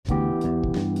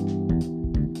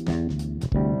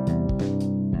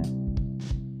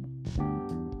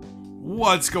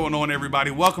What's going on,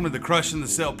 everybody? Welcome to the Crushing the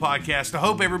Sale podcast. I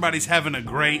hope everybody's having a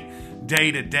great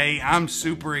day today. I'm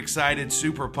super excited,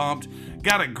 super pumped.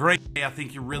 Got a great day I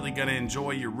think you're really going to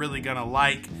enjoy, you're really going to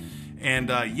like. And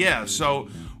so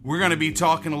we're going to be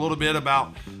talking a little bit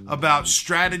about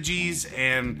strategies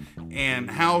and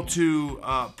how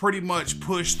to pretty much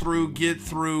push through, get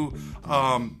through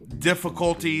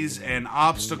difficulties and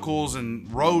obstacles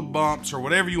and road bumps or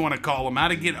whatever you want to call them, how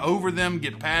to get over them,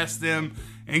 get past them,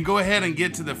 and go ahead and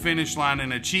get to the finish line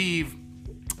and achieve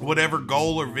whatever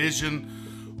goal or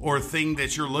vision or thing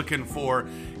that you're looking for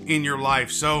in your life.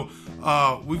 So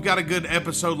we've got a good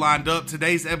episode lined up.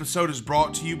 Today's episode is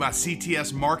brought to you by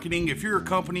CTS Marketing. If you're a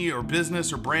company or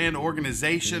business or brand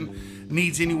organization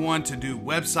needs anyone to do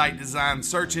website design,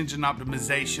 search engine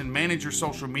optimization, manage your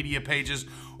social media pages,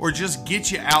 or just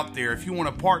get you out there, if you want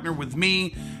to partner with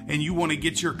me and you want to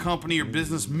get your company or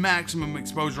business maximum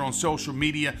exposure on social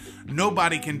media,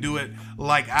 nobody can do it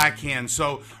like I can.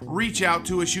 So reach out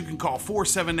to us. You can call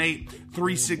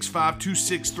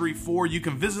 478-365-2634. You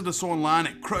can visit us online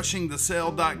at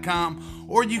crushingthesale.com,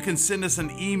 or you can send us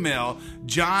an email,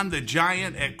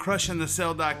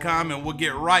 johnthegiant@crushingthesale.com, and we'll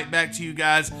get right back to you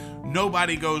guys.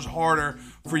 Nobody goes harder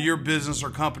for your business or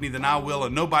company than I will,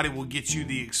 and nobody will get you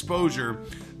the exposure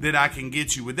that I can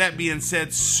get you. With that being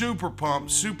said, super pumped,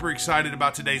 super excited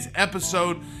about today's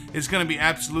episode. It's going to be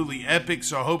absolutely epic,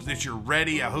 so I hope that you're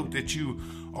ready. I hope that you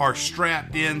are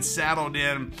strapped in, saddled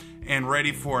in, and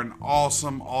ready for an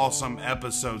awesome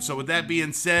episode. So with that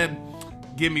being said,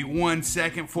 give me 1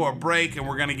 second for a break, and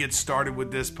we're going to get started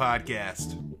with this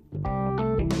podcast.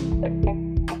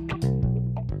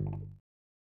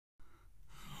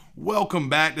 Welcome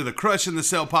back to the Crushing the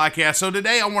Sale podcast. So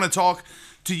today I want to talk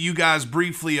to you guys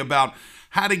briefly about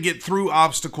how to get through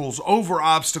obstacles, over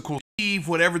obstacles, achieve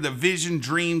whatever the vision,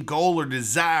 dream, goal, or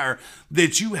desire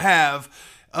that you have,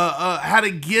 how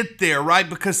to get there, right?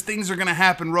 Because things are going to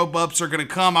happen, road bumps are going to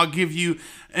come. I'll give you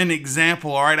an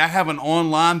example, all right? I have an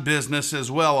online business as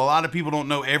well. A lot of people don't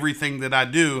know everything that I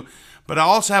do, but I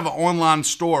also have an online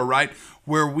store, right,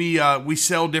 where we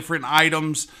sell different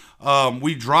items.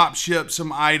 We drop ship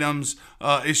some items.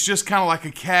 It's just kind of like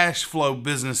a cash flow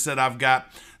business that I've got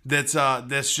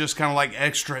that's just kind of like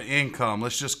extra income.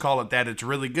 Let's just call it that. It's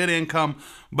really good income,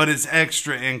 but it's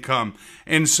extra income.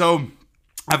 And so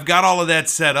I've got all of that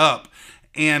set up.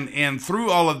 And through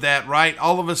all of that, right,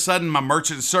 all of a sudden my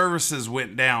merchant services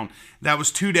went down. That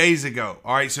was 2 days ago.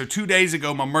 All right, so 2 days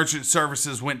ago my merchant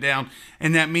services went down,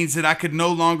 and that means that I could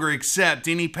no longer accept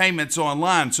any payments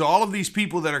online. So all of these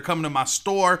people that are coming to my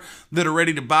store that are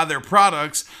ready to buy their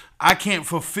products, I can't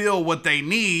fulfill what they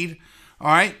need. All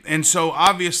right, and so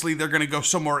obviously they're going to go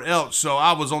somewhere else. So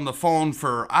I was on the phone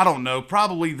for, I don't know,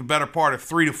 probably the better part of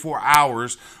 3 to 4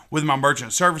 hours with my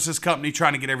merchant services company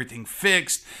trying to get everything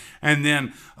fixed. And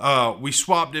then we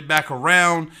swapped it back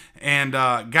around and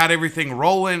got everything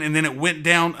rolling, and then it went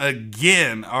down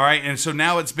again. All right, and so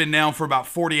now it's been down for about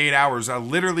 48 hours. I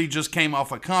literally just came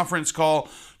off a conference call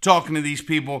talking to these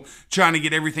people, trying to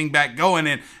get everything back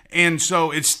going, and so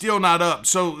it's still not up.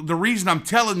 So the reason I'm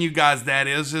telling you guys that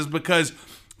is because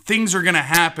things are going to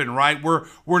happen, right?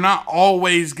 We're not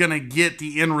always going to get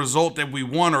the end result that we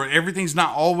want, or everything's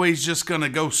not always just going to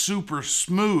go super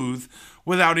smooth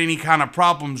without any kind of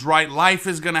problems, right? Life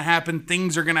is going to happen,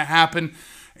 things are going to happen.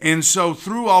 And so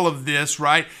through all of this,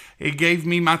 right, it gave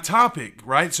me my topic,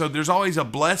 right? So there's always a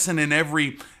blessing in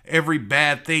every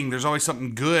bad thing. There's always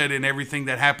something good in everything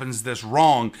that happens that's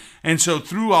wrong. And so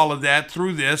through all of that,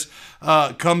 through this,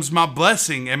 comes my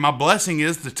blessing. And my blessing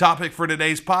is the topic for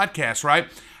today's podcast, right?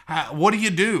 What do you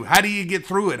do? How do you get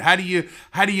through it? How do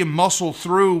you muscle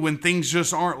through when things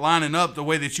just aren't lining up the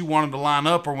way that you want them to line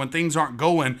up, or when things aren't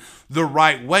going the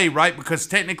right way, right? Because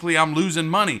technically I'm losing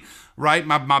money, right?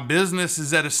 My business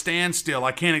is at a standstill.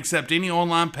 I can't accept any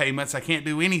online payments. I can't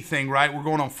do anything, right? We're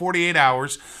going on 48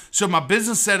 hours. So my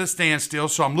business is at a standstill.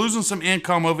 So I'm losing some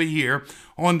income over here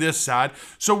on this side.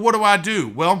 So what do?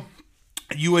 Well,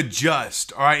 you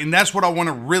adjust, all right? And that's what I want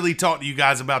to really talk to you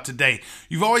guys about today.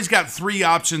 You've always got 3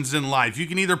 options in life. You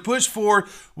can either push forward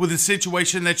with the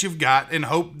situation that you've got and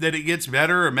hope that it gets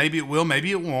better, or maybe it will,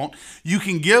 maybe it won't. You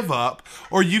can give up,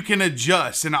 or you can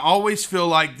adjust. And I always feel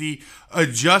like the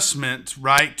adjustment,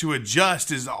 right, to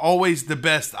adjust is always the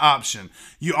best option.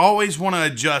 You always want to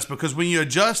adjust, because when you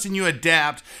adjust and you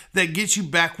adapt, that gets you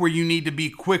back where you need to be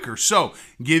quicker. So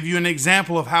give you an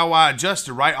example of how I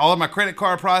adjusted, right? All of my credit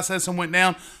card processing went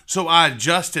down. So I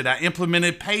adjusted. I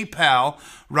implemented PayPal,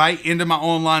 right, into my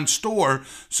online store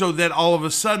so that all of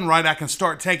a sudden, right, I can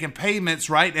start taking payments,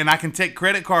 right, and I can take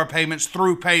credit card payments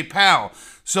through PayPal.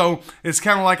 So it's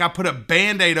kind of like I put a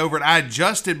Band-Aid over it. I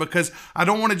adjusted because I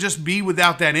don't want to just be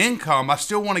without that income. I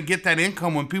still want to get that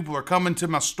income when people are coming to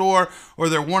my store or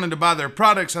they're wanting to buy their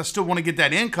products. I still want to get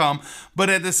that income. But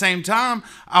at the same time,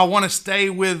 I want to stay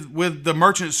with the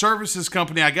merchant services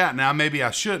company I got. Now, maybe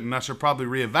I shouldn't. I should probably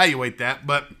reevaluate that.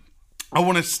 But I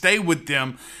want to stay with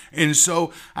them. And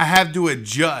so I have to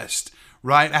adjust,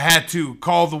 right? I had to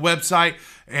call the website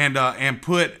and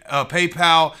put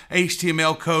PayPal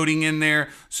HTML coding in there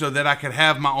so that I could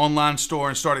have my online store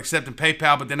and start accepting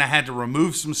PayPal. But then I had to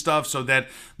remove some stuff so that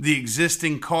the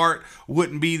existing cart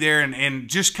wouldn't be there and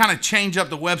just kind of change up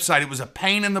the website. It was a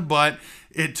pain in the butt.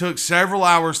 It took several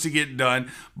hours to get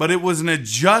done, but it was an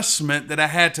adjustment that I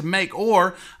had to make.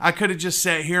 Or I could have just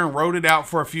sat here and wrote it out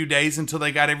for a few days until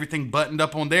they got everything buttoned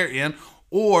up on their end.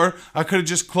 Or I could have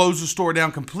just closed the store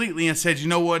down completely and said, you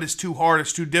know what, it's too hard,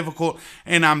 it's too difficult,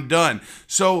 and I'm done.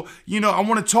 So, I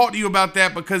want to talk to you about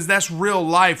that because that's real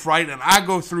life, right? And I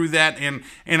go through that, and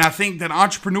I think that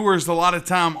entrepreneurs a lot of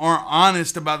time aren't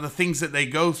honest about the things that they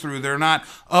go through. They're not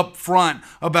upfront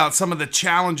about some of the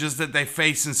challenges that they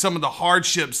face and some of the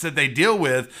hardships that they deal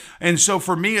with. And so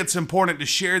for me, it's important to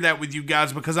share that with you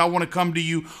guys because I want to come to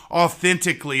you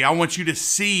authentically. I want you to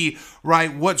see,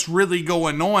 right, what's really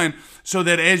going on, so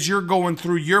that as you're going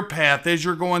through your path, as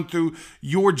you're going through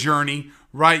your journey,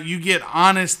 right, you get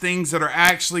honest things that are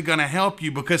actually going to help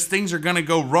you because things are going to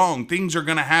go wrong. Things are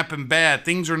going to happen bad.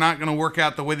 Things are not going to work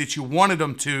out the way that you wanted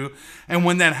them to. And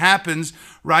when that happens,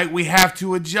 right, we have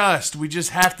to adjust. We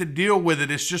just have to deal with it.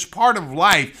 It's just part of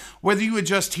life. Whether you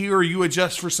adjust here or you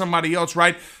adjust for somebody else,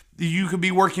 right? You could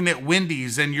be working at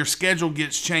Wendy's and your schedule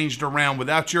gets changed around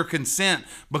without your consent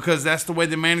because that's the way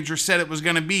the manager said it was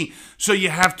going to be. So you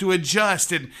have to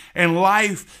adjust. And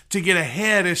life, to get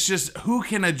ahead, it's just who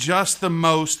can adjust the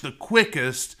most, the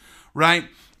quickest, right,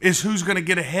 is who's going to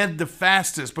get ahead the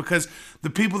fastest, because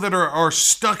the people that are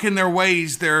stuck in their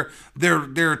ways, they're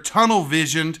tunnel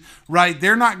visioned, right?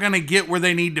 They're not going to get where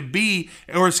they need to be,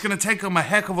 or it's going to take them a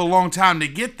heck of a long time to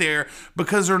get there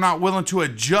because they're not willing to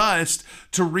adjust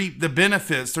to reap the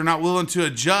benefits. They're not willing to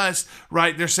adjust,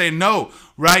 right? They're saying, no,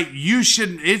 right?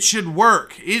 It should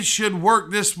work. It should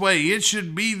work this way. It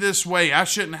should be this way. I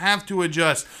shouldn't have to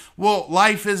adjust. Well,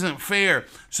 life isn't fair,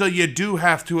 so you do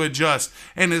have to adjust,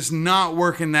 and it's not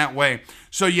working that way.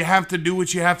 So you have to do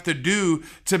what you have to do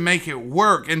to make it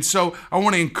work. And so I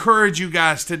want to encourage you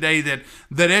guys today that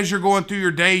as you're going through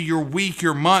your day, your week,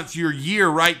 your month, your year,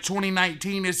 right?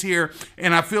 2019 is here,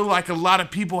 and I feel like a lot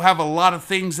of people have a lot of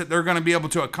things that they're going to be able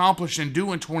to accomplish and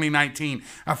do in 2019.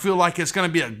 I feel like it's going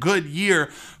to be a good year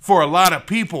for a lot of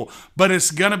people, but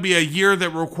it's going to be a year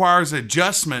that requires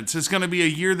adjustments. It's going to be a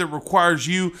year that requires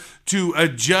you to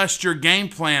adjust your game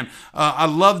plan. I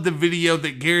love the video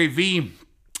that Gary Vee,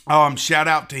 shout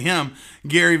out to him,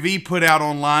 Gary Vee put out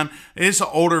online. It's an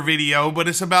older video, but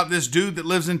it's about this dude that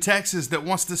lives in Texas that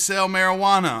wants to sell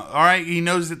marijuana. All right, he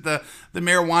knows that the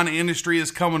marijuana industry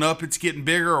is coming up, it's getting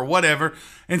bigger or whatever,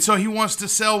 and so he wants to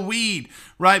sell weed,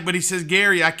 right? But he says,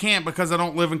 Gary, I can't because I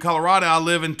don't live in Colorado, I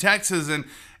live in Texas.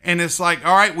 And it's like,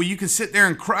 all right, well, you can sit there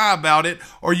and cry about it,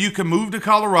 or you can move to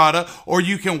Colorado, or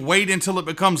you can wait until it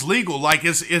becomes legal. Like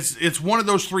it's one of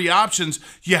those three options.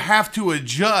 You have to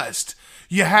adjust.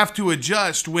 You have to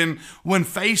adjust. When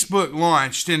Facebook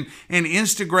launched and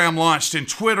Instagram launched and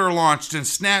Twitter launched and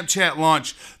Snapchat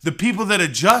launched, the people that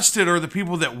adjusted are the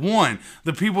people that won.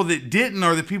 The people that didn't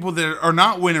are the people that are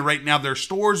not winning right now. Their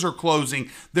stores are closing.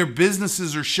 Their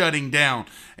businesses are shutting down.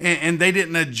 And they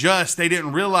didn't adjust. They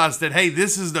didn't realize that, hey,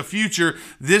 this is the future.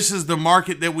 This is the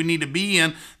market that we need to be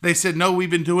in. They said, no, we've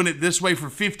been doing it this way for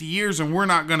 50 years and we're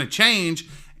not going to change.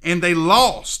 And they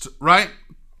lost, right?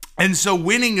 And so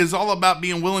winning is all about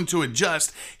being willing to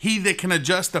adjust. He that can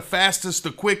adjust the fastest,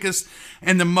 the quickest,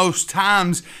 and the most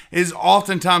times is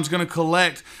oftentimes going to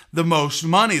collect the most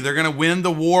money. They're going to win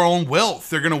the war on wealth.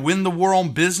 They're going to win the war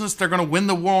on business. They're going to win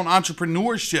the war on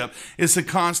entrepreneurship. It's a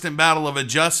constant battle of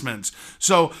adjustments.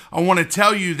 So I want to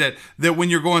tell you that when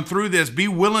you're going through this, be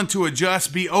willing to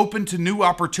adjust. Be open to new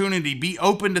opportunity. Be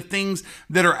open to things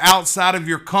that are outside of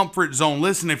your comfort zone.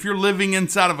 Listen, if you're living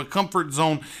inside of a comfort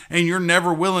zone and you're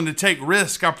never willing to take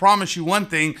risk, I promise you one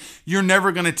thing, you're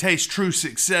never going to taste true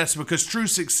success, because true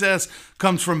success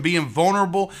comes from being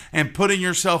vulnerable and putting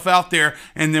yourself out there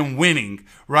and then winning,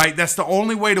 right? That's the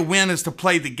only way to win, is to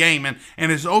play the game.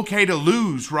 And it's okay to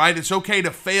lose, right? It's okay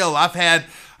to fail.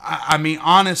 I mean,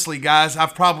 honestly, guys,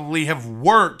 I've probably have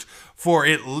worked for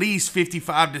at least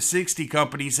 55 to 60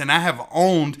 companies, and I have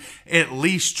owned at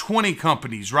least 20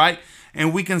 companies, right?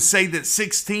 And we can say that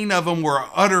 16 of them were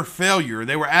utter failure.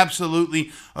 They were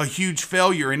absolutely a huge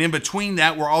failure. And in between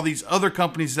that were all these other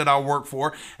companies that I worked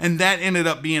for, and that ended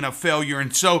up being a failure.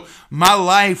 And so my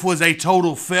life was a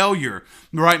total failure,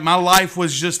 right? My life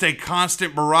was just a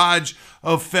constant barrage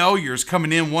of failures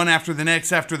coming in one after the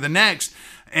next after the next.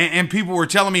 And people were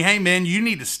telling me, hey man, you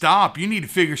need to stop. You need to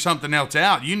figure something else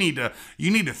out. You need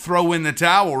to throw in the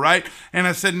towel, right? And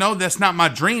I said, no, that's not my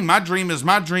dream. My dream is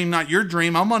my dream, not your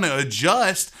dream. I'm going to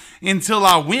adjust until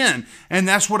I win. And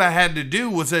that's what I had to do,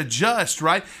 was adjust,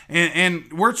 right? And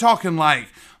we're talking like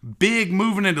big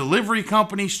moving and delivery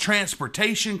companies,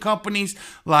 transportation companies.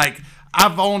 Like,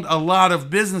 I've owned a lot of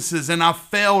businesses and I've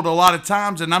failed a lot of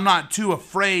times, and I'm not too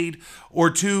afraid or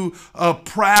too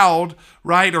proud,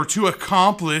 right, or too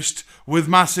accomplished with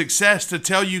my success to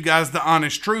tell you guys the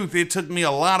honest truth. It took me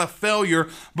a lot of failure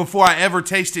before I ever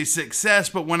tasted success,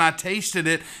 but when I tasted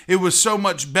it, it was so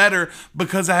much better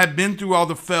because I had been through all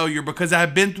the failure, because I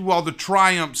had been through all the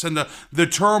triumphs and the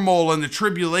turmoil and the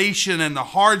tribulation and the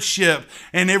hardship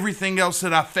and everything else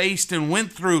that I faced and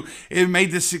went through. It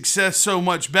made the success so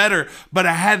much better, but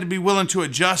I had to be willing to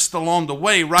adjust along the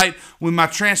way, right? When my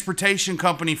transportation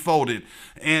company folded,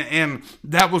 and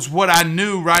that was what I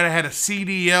knew, right? I had a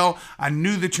CDL. I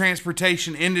knew the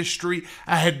transportation industry.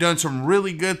 I had done some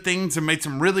really good things and made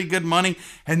some really good money,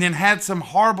 and then had some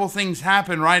horrible things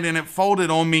happen, right? And it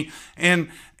folded on me, and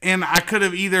I could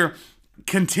have either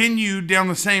continued down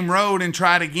the same road and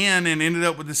tried again and ended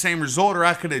up with the same result, or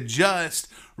I could adjust,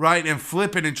 right, and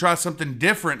flip it and try something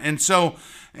different. And so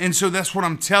that's what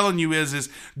I'm telling you is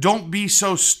don't be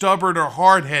so stubborn or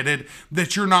hard-headed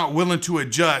that you're not willing to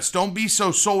adjust. Don't be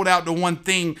so sold out to one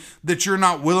thing that you're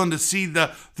not willing to see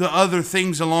the other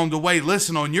things along the way.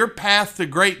 Listen, on your path to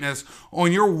greatness,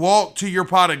 on your walk to your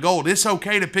pot of gold, it's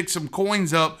okay to pick some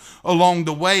coins up along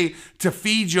the way to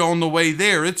feed you on the way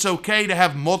there. It's okay to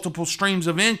have multiple streams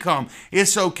of income.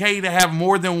 It's okay to have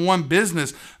more than one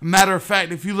business. Matter of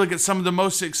fact, if you look at some of the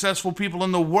most successful people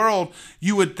in the world,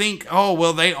 you would think, oh,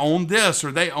 well, they own this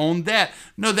or they own that.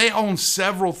 No, they own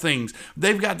several things.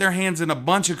 They've got their hands in a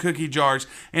bunch of cookie jars,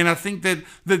 and I think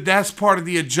that's part of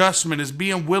the adjustment, is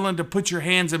being willing to put your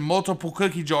hands in multiple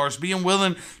cookie jars, being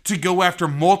willing to go after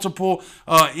multiple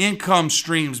income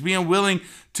streams, being willing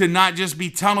to not just be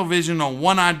tunnel vision on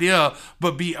one idea,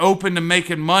 but be open to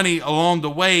making money along the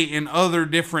way in other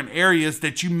different areas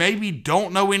that you maybe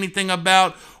don't know anything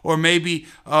about, or maybe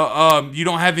you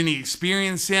don't have any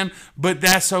experience in, but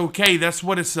that's okay. That's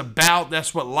what it's about.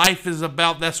 That's what life is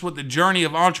about. That's what the journey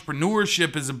of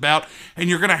entrepreneurship is about. And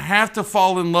you're going to have to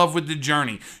fall in love with the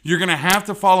journey. You're going to have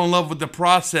to fall in love with the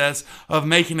process of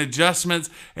making adjustments,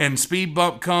 and speed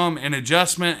bump come and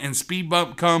adjustment, and speed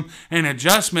bump come and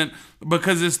adjustment,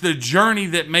 because it's the journey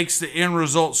that makes the end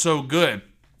result so good.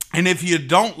 And if you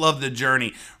don't love the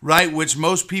journey, right, which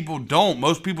most people don't,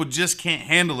 most people just can't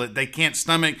handle it. They can't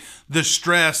stomach the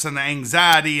stress and the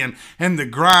anxiety and the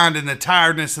grind and the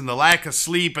tiredness and the lack of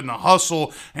sleep and the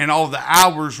hustle and all the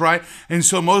hours, right? And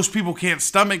so most people can't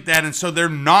stomach that, and so they're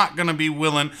not going to be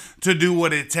willing to do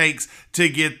what it takes to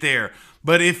get there.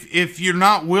 But if you're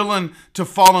not willing to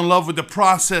fall in love with the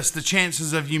process, the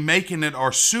chances of you making it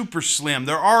are super slim.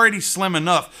 They're already slim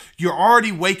enough. You're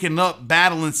already waking up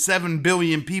battling 7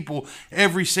 billion people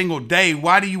every single day.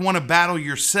 Why do you want to battle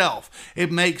yourself?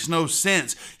 It makes no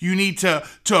sense. You need to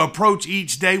approach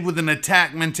each day with an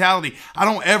attack mentality. I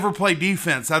don't ever play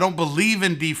defense. I don't believe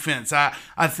in defense. I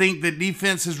think that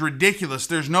defense is ridiculous.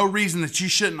 There's no reason that you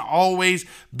shouldn't always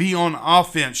be on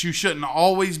offense. You shouldn't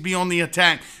always be on the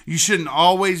attack. You shouldn't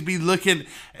always be looking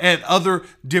at other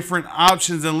different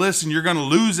options. And listen, you're going to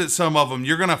lose at some of them.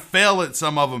 You're going to fail at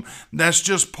some of them. That's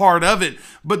just part of it.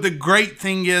 But the great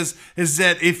thing is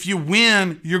that if you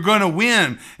win, you're going to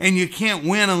win. And you can't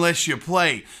win unless you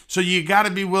play. So you got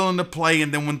to be willing to play.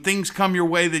 And then when things come your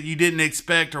way that you didn't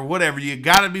expect or whatever, you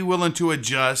got to be willing to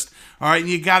adjust. All right. And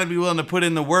you got to be willing to put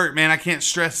in the work, man. I can't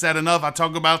stress that enough. I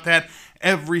talk about that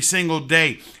every single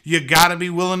day. You got to be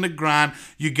willing to grind.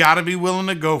 You got to be willing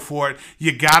to go for it.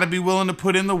 You got to be willing to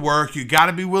put in the work. You got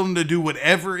to be willing to do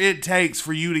whatever it takes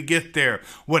for you to get there.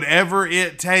 Whatever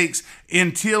it takes.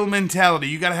 Until mentality.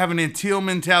 You got to have an until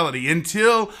mentality.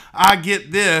 Until I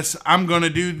get this, I'm going to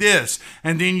do this.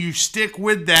 And then you stick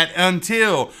with that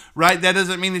until, right? That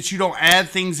doesn't mean that you don't add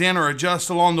things in or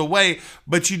adjust along the way,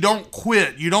 but you don't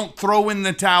quit. You don't throw in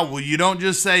the towel. You don't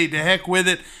just say, to heck with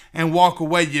it, and walk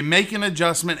away. You make an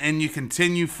adjustment and you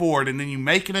continue forward, and then you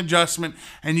make an adjustment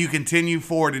and you continue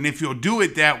forward. And if you'll do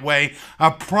it that way, I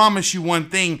promise you one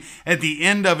thing, at the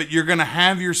end of it, you're going to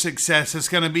have your success. It's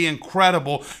going to be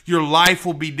incredible. Your life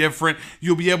will be different.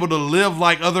 You'll be able to live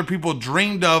like other people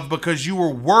dreamed of because you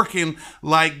were working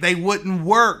like they wouldn't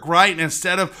work, right?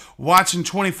 Instead of watching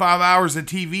 25 hours of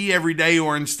TV every day,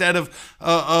 or instead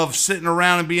of sitting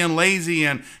around and being lazy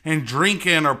and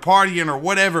drinking or partying or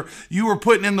whatever, you were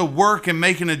putting in the work and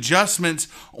making adjustments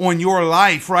on your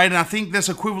life, right? And I think this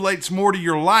equivalates more to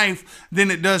your life than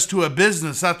it does to a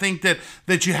business. I think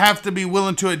that you have to be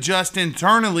willing to adjust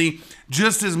internally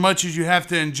just as much as you have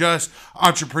to adjust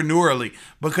entrepreneurially,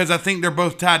 because I think they're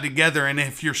both tied together. And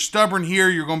if you're stubborn here,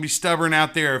 you're going to be stubborn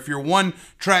out there. If you're one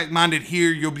track minded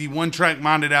here, you'll be one track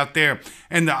minded out there.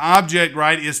 And the object,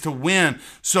 right, is to win.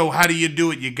 So how do you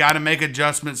do it? You got to make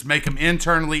adjustments, make them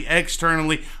internally,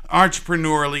 externally,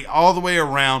 entrepreneurially, all the way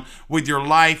around with your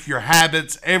life, your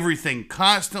habits, everything,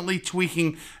 constantly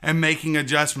tweaking and making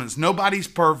adjustments. Nobody's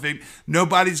perfect.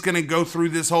 Nobody's going to go through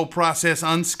this whole process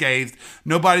unscathed.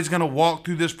 Nobody's going to walk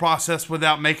through this process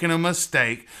without making a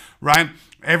mistake, right?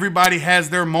 Everybody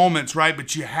has their moments, right?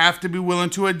 But you have to be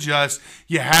willing to adjust.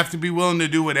 You have to be willing to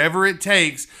do whatever it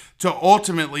takes to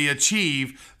ultimately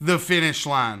achieve the finish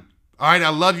line. All right, I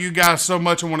love you guys so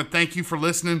much. I want to thank you for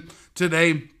listening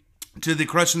today to the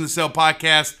Crushing the Sale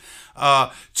podcast.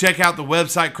 Check out the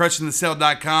website,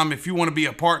 crushingthesale.com. If you want to be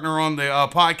a partner on the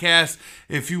podcast,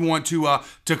 if you want to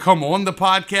come on the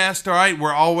podcast, all right,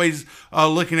 we're always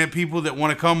looking at people that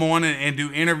want to come on and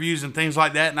do interviews and things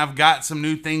like that. And I've got some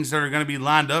new things that are going to be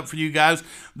lined up for you guys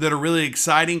that are really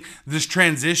exciting. This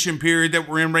transition period that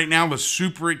we're in right now was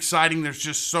super exciting. There's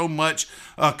just so much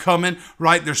coming,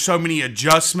 right? There's so many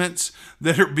adjustments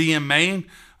that are being made.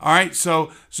 All right,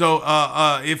 so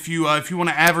if you want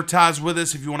to advertise with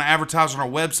us, if you want to advertise on our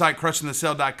website,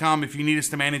 crushingthesale.com, if you need us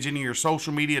to manage any of your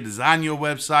social media, design your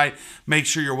website, make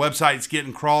sure your website's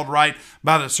getting crawled right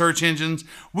by the search engines,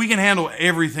 we can handle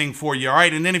everything for you, all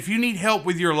right? And then if you need help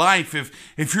with your life,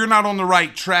 if you're not on the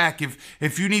right track,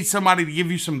 if you need somebody to give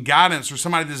you some guidance or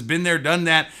somebody that's been there, done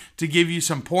that, to give you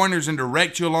some pointers and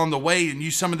direct you along the way and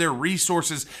use some of their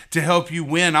resources to help you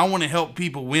win. I want to help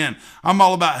people win. I'm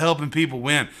all about helping people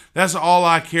win. That's all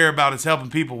I care about, is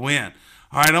helping people win.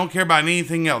 All right, I don't care about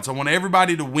anything else. I want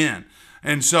everybody to win.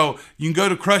 And so you can go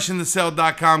to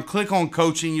crushingthesale.com, click on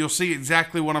coaching. You'll see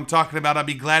exactly what I'm talking about. I'd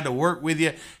be glad to work with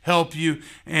you, help you,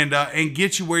 and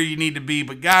get you where you need to be.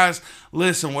 But guys,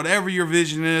 listen, whatever your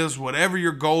vision is, whatever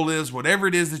your goal is, whatever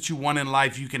it is that you want in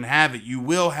life, you can have it. You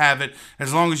will have it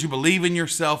as long as you believe in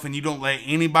yourself and you don't let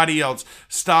anybody else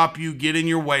stop you, get in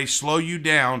your way, slow you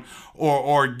down,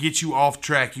 or get you off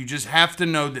track. You just have to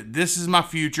know that this is my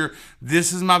future,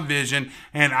 this is my vision,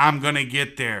 and I'm going to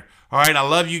get there. All right, I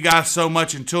love you guys so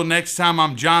much. Until next time,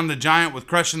 I'm John the Giant with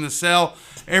Crushing the Sale.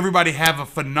 Everybody have a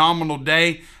phenomenal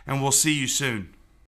day, and we'll see you soon.